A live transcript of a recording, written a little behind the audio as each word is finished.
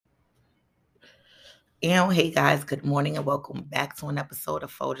And hey guys, good morning and welcome back to an episode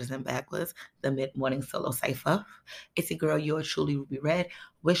of Folgers and Backwards, the mid-morning solo cipher. It's your girl, yours truly, Ruby Red,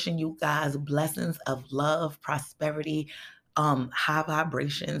 wishing you guys blessings of love, prosperity, high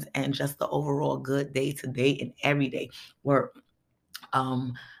vibrations, and just the overall good day today and every day. Work.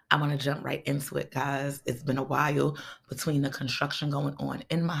 Um, I'm gonna jump right into it, guys. It's been a while between the construction going on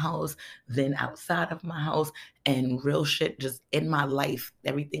in my house, then outside of my house, and real shit just in my life.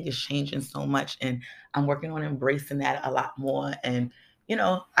 Everything is changing so much, and I'm working on embracing that a lot more. And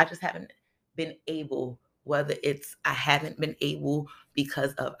I just haven't been able. Whether it's I haven't been able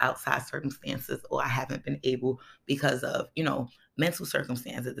because of outside circumstances, or I haven't been able because of mental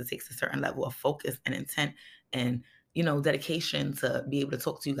circumstances. It takes a certain level of focus and intent and dedication to be able to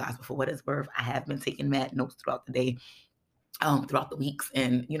talk to you guys. But for what it's worth, I have been taking mad notes throughout the day, throughout the weeks,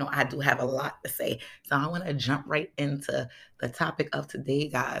 and I do have a lot to say. So I want to jump right into the topic of today,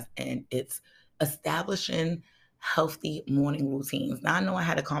 guys, and it's establishing healthy morning routines. Now I know I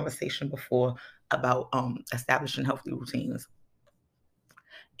had a conversation before about establishing healthy routines.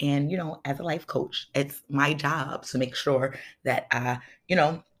 And as a life coach, it's my job to make sure that I, you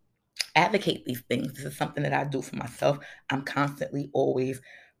know, advocate these things. This is something that I do for myself. I'm constantly always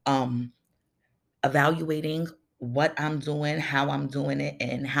um, evaluating what I'm doing, how I'm doing it,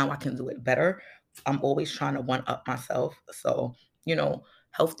 and how I can do it better. I'm always trying to one up myself. So,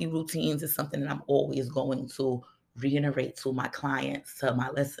 healthy routines is something that I'm always going to reiterate to my clients, to my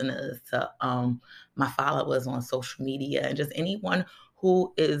listeners, to my followers on social media, and just anyone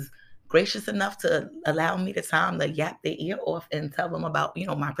who is gracious enough to allow me the time to yap their ear off and tell them about,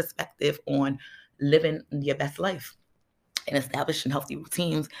 my perspective on living your best life and establishing healthy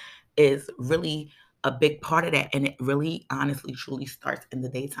routines is really a big part of that. And it really honestly truly starts in the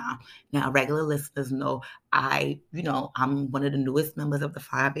daytime. Now, regular listeners know I'm one of the newest members of the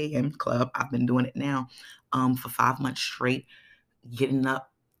 5 a.m. club. I've been doing it now for 5 months straight, getting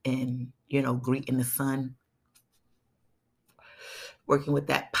up and, greeting the sun, working with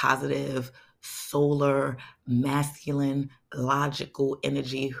that positive, solar, masculine, logical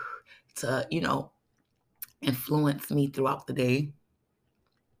energy to, influence me throughout the day.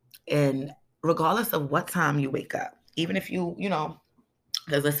 And regardless of what time you wake up, even if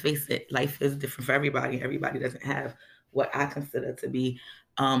because let's face it, life is different for everybody. Everybody doesn't have what I consider to be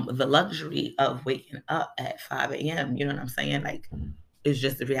the luxury of waking up at 5 a.m. You know what I'm saying? Like, it's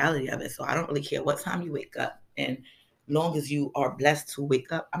just the reality of it. So I don't really care what time you wake up. And long as you are blessed to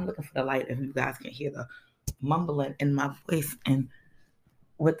wake up, I'm looking for the light if you guys can hear the mumbling in my voice. And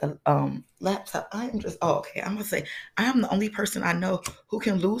with the laptop, I am just okay. I'm gonna say I am the only person I know who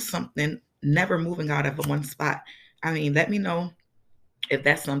can lose something never moving out of one spot. I mean, let me know if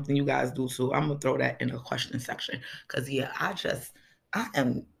that's something you guys do too. I'm gonna throw that in the question section because yeah, I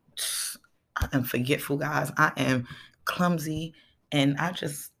am I am forgetful, guys. I am clumsy, and I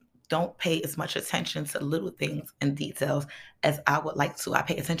just don't pay as much attention to little things and details as I would like to. I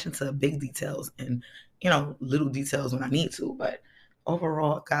pay attention to big details and little details when I need to, but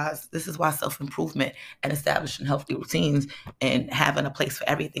overall, guys, this is why self-improvement and establishing healthy routines and having a place for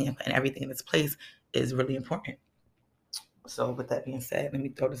everything and putting everything in its place is really important. So with that being said, let me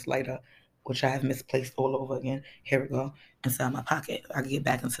throw this lighter, which I have misplaced all over again. Here we go, inside my pocket. I can get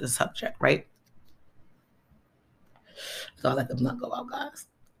back into the subject, right? So I let the blunt go out, guys.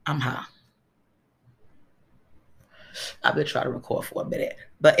 I'm high. I've been trying to record for a minute.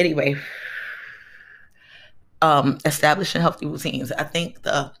 But anyway, establishing healthy routines. I think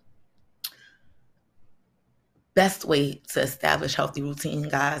the best way to establish healthy routine,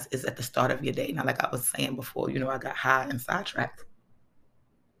 guys, is at the start of your day. Now, like I was saying before, I got high and sidetracked.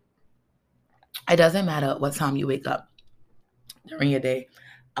 It doesn't matter what time you wake up during your day.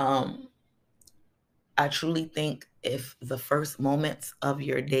 Um, I truly think if the first moments of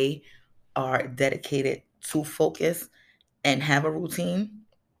your day are dedicated to focus and have a routine,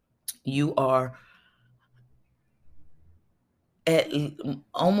 you are at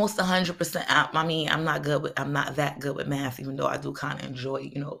almost 100%. I mean, I'm not that good with math, even though I do kind of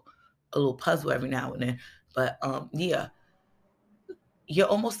enjoy, a little puzzle every now and then. But yeah, you're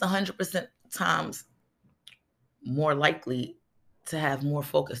almost 100% times more likely to have more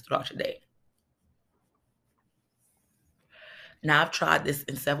focus throughout your day. Now, I've tried this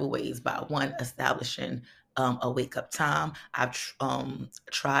in several ways by one, establishing a wake up time. I've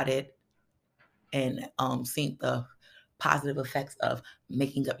tried it and seen the positive effects of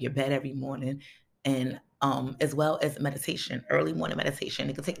making up your bed every morning and as well as meditation, early morning meditation.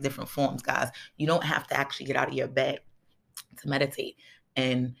 It can take different forms, guys. You don't have to actually get out of your bed to meditate.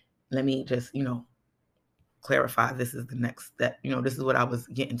 And let me just, clarify, this is the next step. This is what I was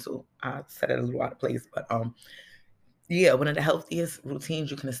getting to. I said it a little out of place, but yeah, one of the healthiest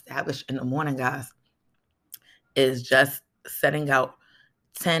routines you can establish in the morning, guys, is just setting out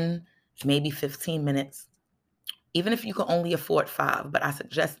 10, maybe 15 minutes. Even if you can only afford 5, but I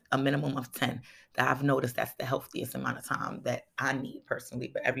suggest a minimum of 10. That I've noticed that's the healthiest amount of time that I need personally,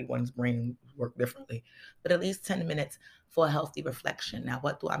 but everyone's brain work differently. But at least 10 minutes for a healthy reflection. Now,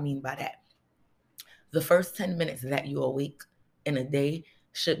 what do I mean by that? The first 10 minutes that you awake in a day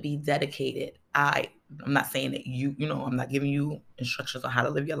should be dedicated. I'm not saying that I'm not giving you instructions on how to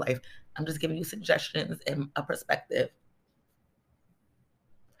live your life. I'm just giving you suggestions and a perspective.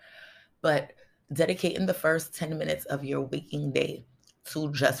 But dedicating the first 10 minutes of your waking day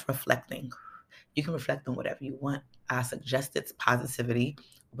to just reflecting. You can reflect on whatever you want. I suggest it's positivity,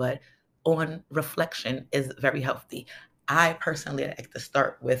 but on reflection is very healthy. I personally like to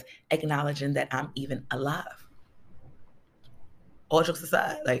start with acknowledging that I'm even alive. All jokes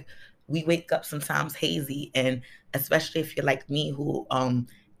aside, like, we wake up sometimes hazy, and especially if you're like me, who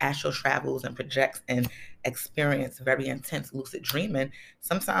astral travels and projects and experience very intense lucid dreaming,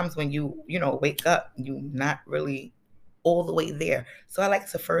 sometimes when you wake up, you're not really all the way there. So I like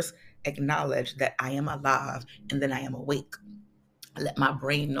to first acknowledge that I am alive, and then I am awake. Let my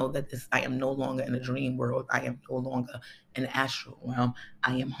brain know that I am no longer in a dream world. I am no longer in the astral realm.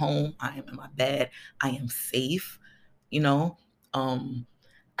 I am home. I am in my bed. I am safe. You know,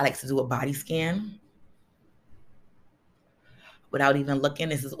 I like to do a body scan without even looking.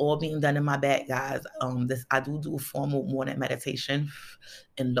 This is all being done in my bed, guys. This I do formal morning meditation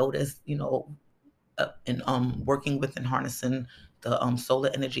in lotus, and working with and harnessing the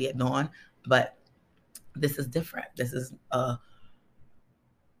solar energy at dawn. But this is different. This is a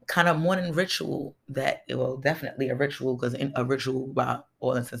kind of morning ritual definitely a ritual, because a ritual, by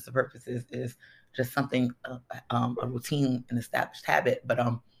all intents and purposes, is just something, a routine, an established habit. But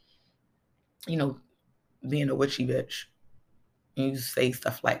you know, being a witchy bitch, you say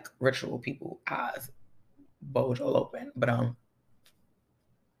stuff like ritual, people eyes bulge all open. But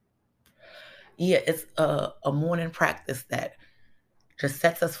yeah, it's a morning practice that just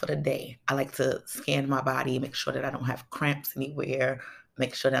sets us for the day. I like to scan my body, make sure that I don't have cramps anywhere,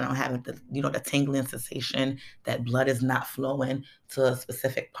 make sure that I don't have the tingling sensation, that blood is not flowing to a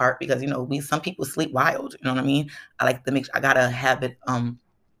specific part, because some people sleep wild. You know what I mean? I like to I got a habit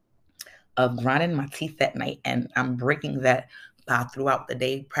of grinding my teeth at night, and I'm breaking that throughout the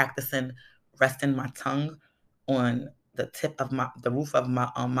day, practicing resting my tongue on the roof of my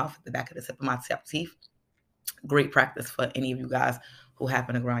mouth, the back of the tip of my teeth. Great practice for any of you guys who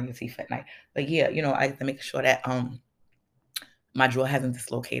happen to grind your teeth at night. But yeah, I have to make sure that my jaw hasn't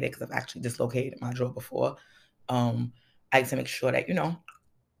dislocated, because I've actually dislocated my jaw before. I have to make sure that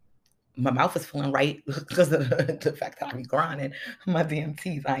my mouth is feeling right because of the fact that I be grinding my damn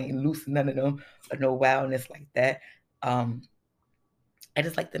teeth. I ain't loosen none of them, or no wildness like that. Um, I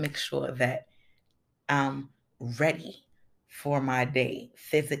just like to make sure that I'm ready for my day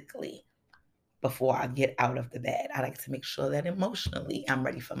physically before I get out of the bed. I like to make sure that emotionally I'm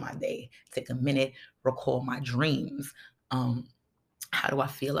ready for my day. Take a minute, recall my dreams. How do I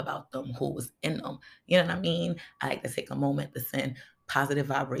feel about them? Who was in them? You know what I mean? I like to take a moment to send positive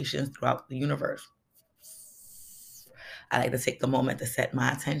vibrations throughout the universe. I like to take a moment to set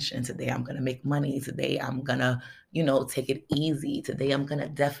my attention. Today I'm going to make money. Today I'm going to, take it easy. Today I'm going to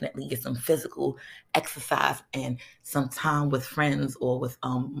definitely get some physical exercise and some time with friends, or with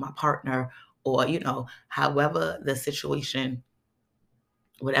my partner, or, however the situation,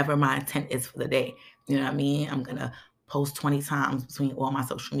 whatever my intent is for the day. You know what I mean? I'm going to post 20 times between all my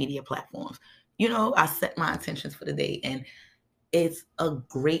social media platforms. I set my intentions for the day, and it's a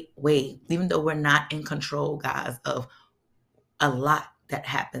great way, even though we're not in control, guys, of a lot that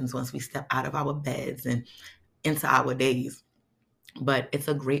happens once we step out of our beds and into our days. But it's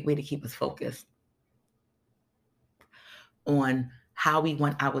a great way to keep us focused on how we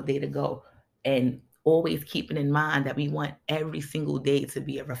want our day to go, and always keeping in mind that we want every single day to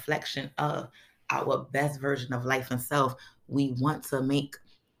be a reflection of our best version of life and self. We want to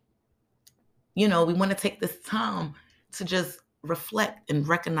we want to take this time to just reflect and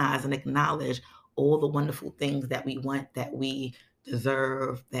recognize and acknowledge all the wonderful things that we want, that we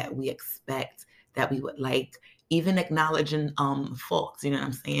deserve, that we expect, that we would like, even acknowledging faults. You know what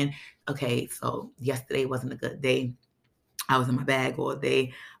I'm saying? Okay, so yesterday wasn't a good day. I was in my bag all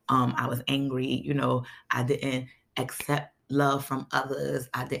day. I was angry. I didn't accept love from others.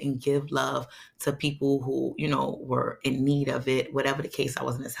 I didn't give love to people who, were in need of it. Whatever the case, I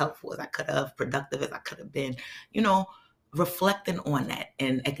wasn't as helpful as I could have, productive as I could have been. You know, reflecting on that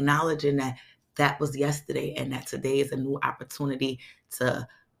and acknowledging that that was yesterday, and that today is a new opportunity to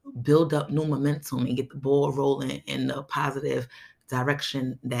build up new momentum and get the ball rolling in the positive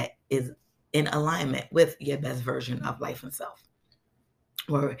direction that is in alignment with your best version of life and self.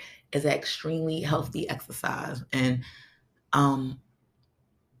 Or is an extremely healthy exercise, and um,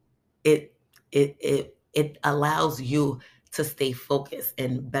 it it allows you to stay focused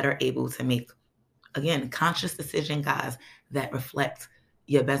and better able to make, again, conscious decision, guys, that reflect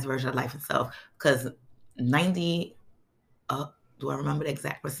your best version of life itself. Because 90, do I remember the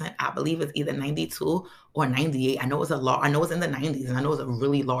exact percent? I believe it's either 92 or 98. I know it's I know it's in the 90s, and I know it's a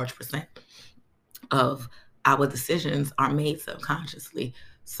really large percent of our decisions are made subconsciously.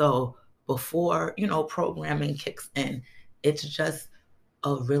 So before, programming kicks in, it's just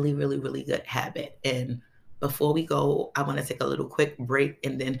a really, really, really good habit. And before we go, I want to take a little quick break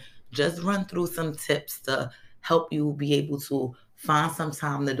and then just run through some tips to help you be able to find some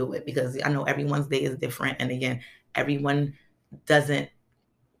time to do it, because I know everyone's day is different. And again, everyone doesn't,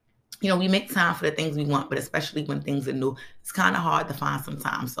 we make time for the things we want, but especially when things are new, it's kind of hard to find some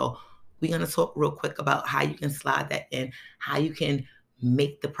time. So we're going to talk real quick about how you can slide that in, how you can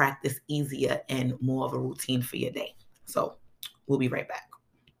make the practice easier and more of a routine for your day. So we'll be right back.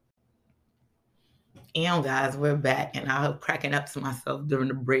 And guys, we're back, and I was cracking up to myself during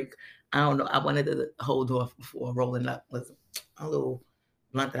the break. I don't know. I wanted to hold off before rolling up was a little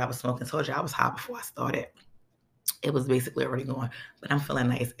blunt that I was smoking. Told you I was high before I started. It was basically already going, but I'm feeling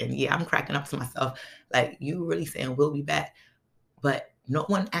nice. And yeah, I'm cracking up to myself. Like, you really saying we'll be back, but no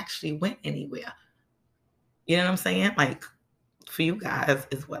one actually went anywhere. You know what I'm saying? Like, for you guys,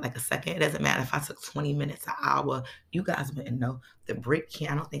 is what, like a second? It doesn't matter if I took 20 minutes, an hour. You guys wouldn't know. The break here,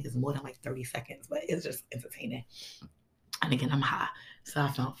 I don't think it's more than like 30 seconds, but it's just entertaining. And again, I'm high, so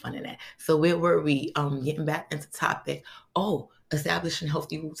I found fun in that. So where were we? Getting back into topic. Oh, establishing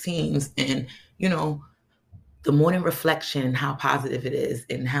healthy routines, and the morning reflection and how positive it is,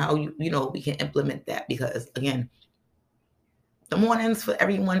 and how we can implement that, because again, the mornings for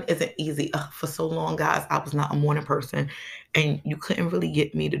everyone isn't easy. For so long, guys, I was not a morning person, and you couldn't really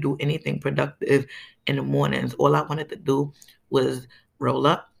get me to do anything productive in the mornings. All I wanted to do was roll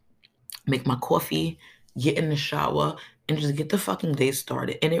up, make my coffee, get in the shower, and just get the fucking day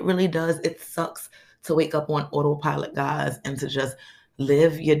started. And it really does. It sucks to wake up on autopilot, guys, and to just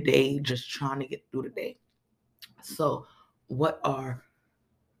live your day just trying to get through the day. So what are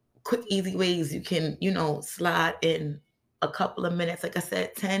quick, easy ways you can, slide in a couple of minutes? Like I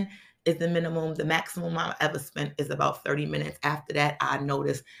said, 10 is the minimum. The maximum I've ever spent is about 30 minutes. After that, I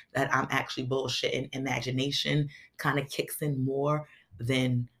notice that I'm actually bullshitting. Imagination kind of kicks in more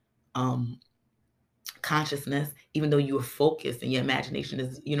than consciousness, even though you are focused and your imagination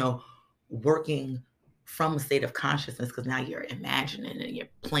is, working from a state of consciousness, because now you're imagining and you're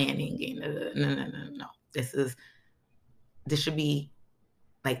planning. And no. This should be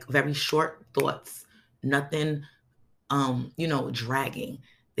like very short thoughts, nothing, dragging.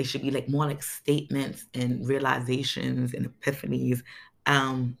 They should be like more like statements and realizations and epiphanies.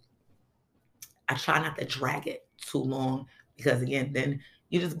 I try not to drag it too long, because again, then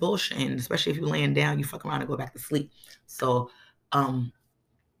you're just bullshitting, especially if you're laying down, you fuck around and go back to sleep. So,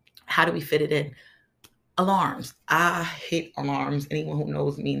 how do we fit it in? Alarms. I hate alarms. Anyone who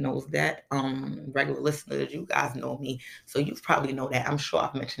knows me knows that. Regular listeners, you guys know me, so you probably know that. I'm sure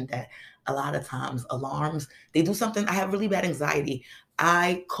I've mentioned that a lot of times. Alarms, they do something. I have really bad anxiety.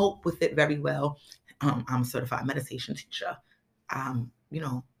 I cope with it very well. I'm a certified meditation teacher. I'm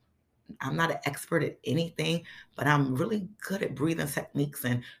not an expert at anything, but I'm really good at breathing techniques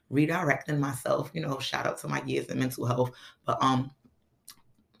and redirecting myself. Shout out to my years in mental health. But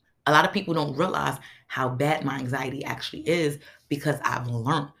a lot of people don't realize how bad my anxiety actually is, because I've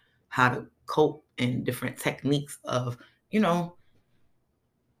learned how to cope in different techniques of,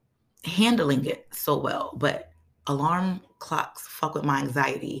 handling it so well. But alarm clocks fuck with my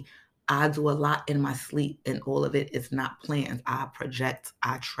anxiety. I do a lot in my sleep, and all of it is not planned. I project,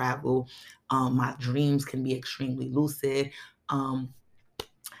 I travel. My dreams can be extremely lucid.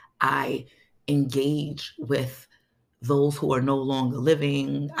 I engage with those who are no longer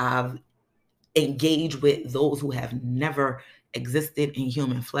living. I've engaged with those who have never existed in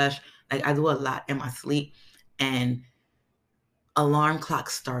human flesh. Like, I do a lot in my sleep, and alarm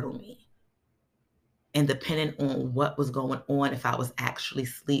clocks startle me. And depending on what was going on, if I was actually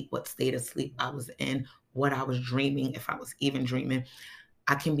asleep, what state of sleep I was in, what I was dreaming, if I was even dreaming,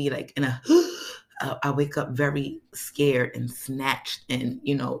 I can be like in a, I wake up very scared and snatched, and,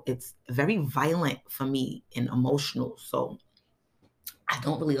 it's very violent for me and emotional. So I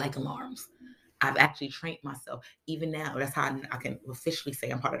don't really like alarms. I've actually trained myself. Even now, that's how I can officially say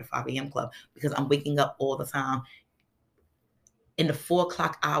I'm part of the 5 a.m. club, because I'm waking up all the time in the 4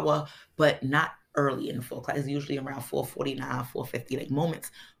 o'clock hour, but not early in the 4 o'clock. It's usually around 4:49, 4:50, like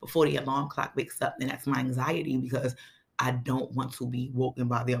moments before the alarm clock wakes up. And that's my anxiety, because I don't want to be woken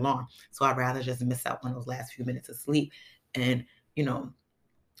by the alarm. So I'd rather just miss out on those last few minutes of sleep and, you know,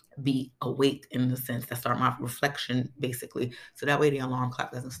 be awake in the sense that start my reflection basically. So that way the alarm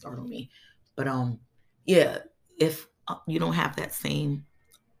clock doesn't startle me. But yeah, if you don't have that same,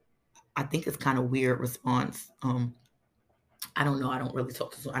 I think it's kind of weird response. I don't know. I don't really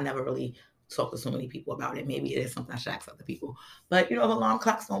talk to, so I never really talk to so many people about it. Maybe it is something I should ask other people. But if alarm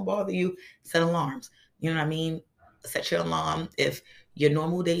clocks don't bother you, set alarms. You know what I mean? Set your alarm. If your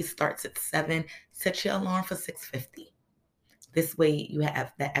normal day starts at 7, set your alarm for 6:50. This way you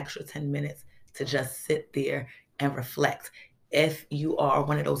have that extra 10 minutes to just sit there and reflect. If you are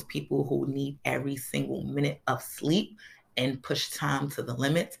one of those people who need every single minute of sleep and push time to the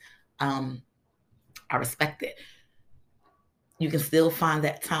limit, I respect it. You can still find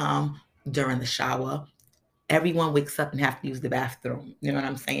that time during the shower. Everyone wakes up and have to use the bathroom. You know what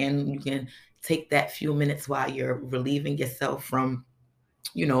I'm saying? You can take that few minutes while you're relieving yourself from,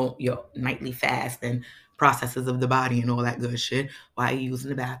 your nightly fast and processes of the body and all that good shit while you're using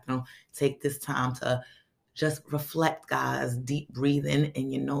the bathroom. Take this time to just reflect, guys. Deep breathing in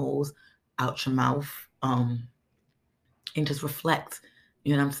your nose, out your mouth, and just reflect.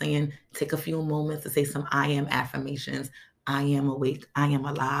 You know what I'm saying? Take a few moments to say some I am affirmations. I am awake. I am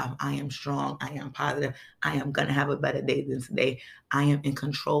alive. I am strong. I am positive. I am going to have a better day than today. I am in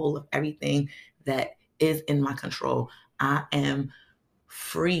control of everything that is in my control. I am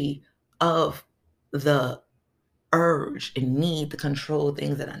free of the urge and need to control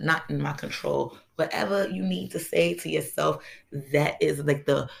things that are not in my control. Whatever you need to say to yourself, that is like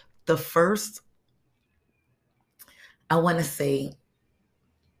the first, I want to say,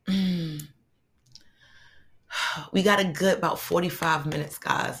 we got a good about 45 minutes,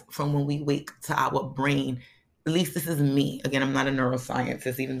 guys, from when we wake to our brain. At least this is me. Again, I'm not a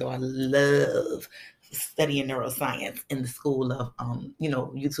neuroscientist, even though I love studying neuroscience in the school of,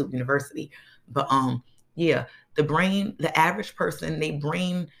 YouTube University. But yeah, the brain, the average person, their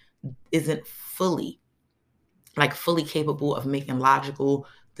brain isn't fully capable of making logical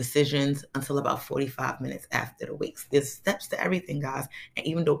decisions until about 45 minutes after the wakes. There's steps to everything, guys. And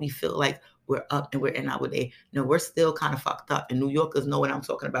even though we feel like we're up and we're in our day, we're still kind of fucked up. And New Yorkers know what I'm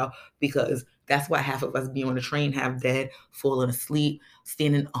talking about, because that's why half of us be on the train half dead, falling asleep,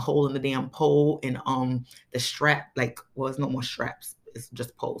 standing a hole in the damn pole, and the strap, it's no more straps. It's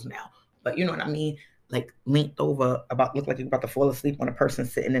just poles now. But you know what I mean? Like linked over, look like you're about to fall asleep on a person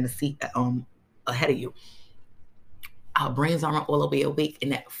sitting in the seat ahead of you. Our brains aren't all the way awake,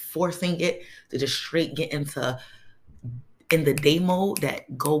 and that forcing it to just straight get into in the day mode,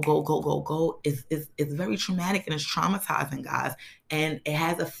 that go go go go go, is very traumatic and it's traumatizing, guys. And it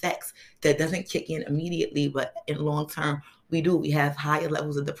has effects that doesn't kick in immediately, but in long term we have higher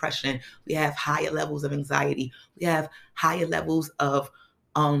levels of depression, we have higher levels of anxiety, we have higher levels of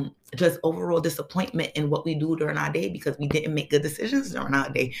just overall disappointment in what we do during our day, because we didn't make good decisions during our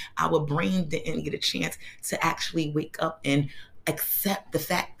day. Our brain didn't get a chance to actually wake up and accept the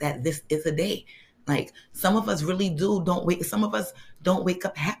fact that this is a day. Like, some of us really some of us don't wake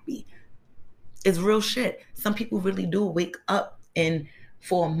up happy. It's real shit. Some people really do wake up and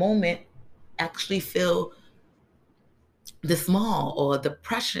for a moment actually feel the small or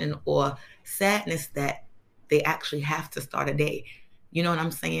depression or sadness that they actually have to start a day. You know what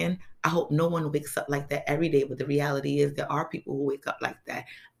I'm saying? I hope no one wakes up like that every day, but the reality is there are people who wake up like that.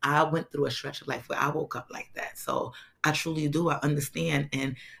 I went through a stretch of life where I woke up like that. So I truly do. I understand.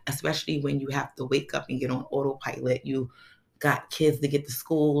 And especially when you have to wake up and get on autopilot, you got kids to get to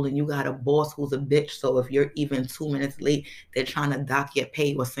school and you got a boss who's a bitch. So if you're even 2 minutes late, they're trying to dock your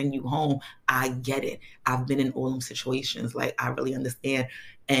pay or send you home. I get it. I've been in all them situations. Like, I really understand.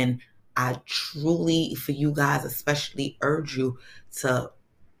 And I truly, for you guys especially, urge you to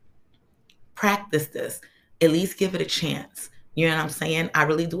practice this. At least give it a chance. You know what I'm saying? I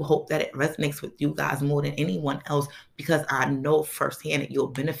really do hope that it resonates with you guys more than anyone else, because I know firsthand that you'll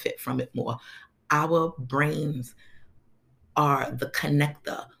benefit from it more. Our brains are the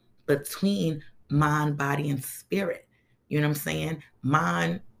connector between mind, body, and spirit. You know what I'm saying?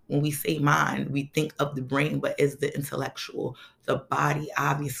 Mind, when we say mind, we think of the brain, but it's the intellectual, the body,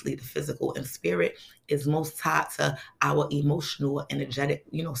 obviously, the physical, and spirit is most tied to our emotional, energetic,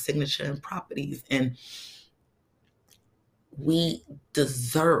 signature and properties. And we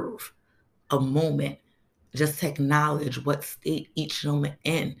deserve a moment just to acknowledge what state each moment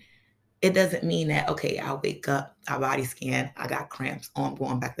in. it doesn't mean that, okay, I wake up, I body scan, I got cramps, oh, I'm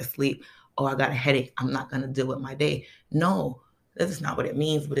going back to sleep, or I got a headache, I'm not going to deal with my day. No, this is not what it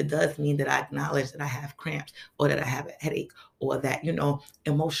means, but it does mean that I acknowledge that I have cramps or that I have a headache or that,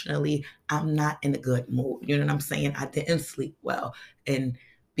 emotionally, I'm not in a good mood. You know what I'm saying? I didn't sleep well. And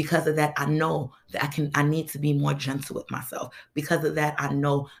because of that, I know that I need to be more gentle with myself. Because of that, I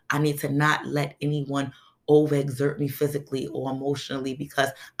know I need to not let anyone overexert me physically or emotionally because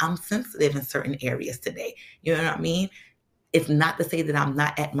I'm sensitive in certain areas today. You know what I mean? It's not to say that I'm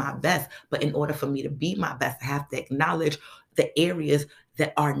not at my best, but in order for me to be my best, I have to acknowledge the areas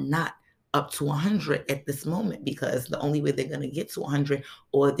that are not up to 100 at this moment, because the only way they're going to get to 100,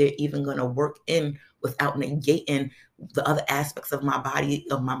 or they're even going to work in without negating the other aspects of my body,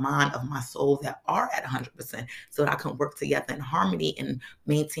 of my mind, of my soul that are at 100%, so that I can work together in harmony and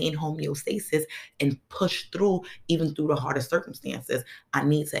maintain homeostasis and push through even through the hardest circumstances. I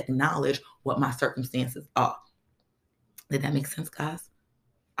need to acknowledge what my circumstances are. Did that make sense, guys?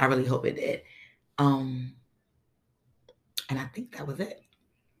 I really hope it did. Um, and I think that was it.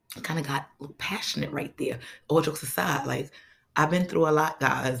 I kind of got a little passionate right there. All jokes aside, like, I've been through a lot,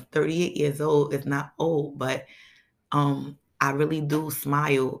 guys. 38 years old is not old, but I really do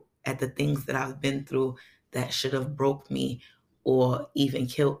smile at the things that I've been through that should have broke me or even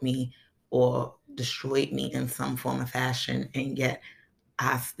killed me or destroyed me in some form of fashion, and yet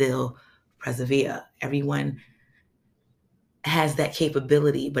I still persevere. Everyone has that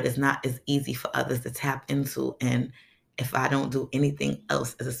capability, but it's not as easy for others to tap into. And if I don't do anything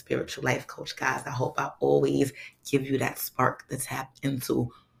else as a spiritual life coach, guys, I hope I always give you that spark to tap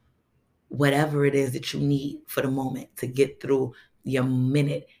into whatever it is that you need for the moment to get through your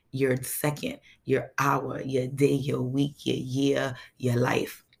minute, your second, your hour, your day, your week, your year, your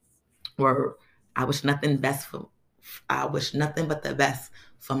life. Or I wish nothing best for I wish nothing but the best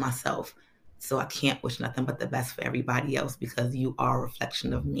for myself. So I can't wish nothing but the best for everybody else, because you are a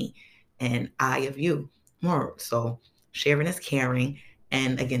reflection of me and I of you. More. So sharing is caring.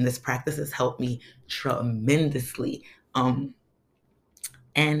 And again, this practice has helped me tremendously.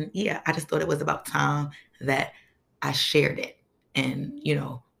 And yeah, I just thought it was about time that I shared it and,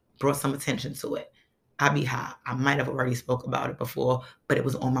 brought some attention to it. I be high. I might have already spoke about it before, but it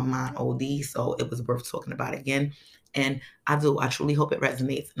was on my mind OD, so it was worth talking about again. And I truly hope it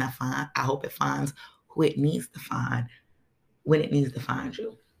resonates, and I hope it finds who it needs to find when it needs to find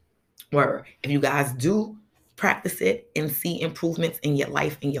you. Or if you guys do practice it and see improvements in your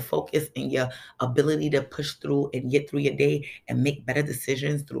life and your focus and your ability to push through and get through your day and make better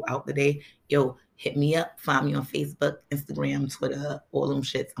decisions throughout the day, yo, hit me up. Find me on Facebook, Instagram, Twitter, all them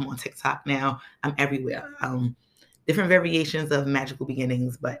shits. I'm on TikTok now. I'm everywhere. Different variations of Magical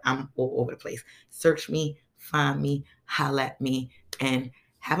Beginnings, but I'm all over the place. Search me, find me, holla at me, and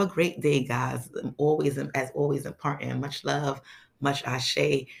have a great day, guys. As always, important. Much love, much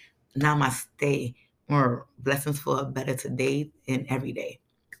ashe. Namaste, or blessings for a better today and every day.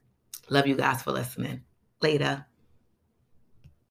 Love you guys for listening. Later.